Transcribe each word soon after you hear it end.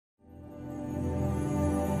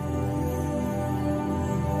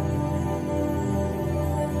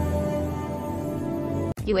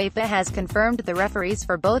UEFA has confirmed the referees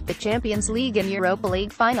for both the Champions League and Europa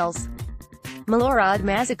League finals. Milorad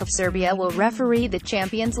Mazic of Serbia will referee the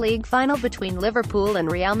Champions League final between Liverpool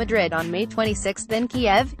and Real Madrid on May 26 in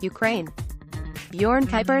Kiev, Ukraine. Bjorn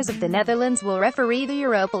Kuipers of the Netherlands will referee the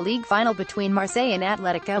Europa League final between Marseille and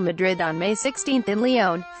Atletico Madrid on May 16 in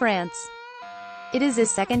Lyon, France. It is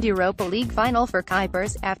his second Europa League final for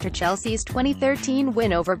Kuipers, after Chelsea's 2013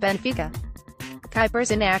 win over Benfica.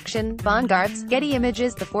 Kuipers in action, Bongarts, Getty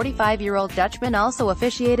Images. The 45-year-old Dutchman also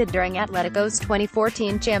officiated during Atletico's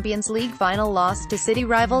 2014 Champions League final loss to city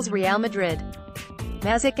rivals Real Madrid.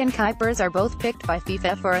 Mazic and Kuipers are both picked by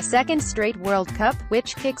FIFA for a second straight World Cup,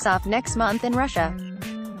 which kicks off next month in Russia.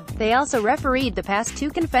 They also refereed the past two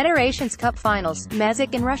Confederations Cup finals,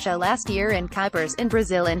 Mazic in Russia last year and Kuipers in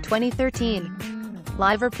Brazil in 2013.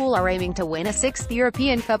 Liverpool are aiming to win a sixth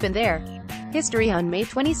European Cup in their history on May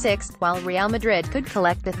 26, while Real Madrid could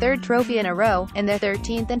collect the third trophy in a row, and their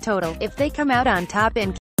 13th in total, if they come out on top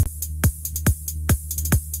in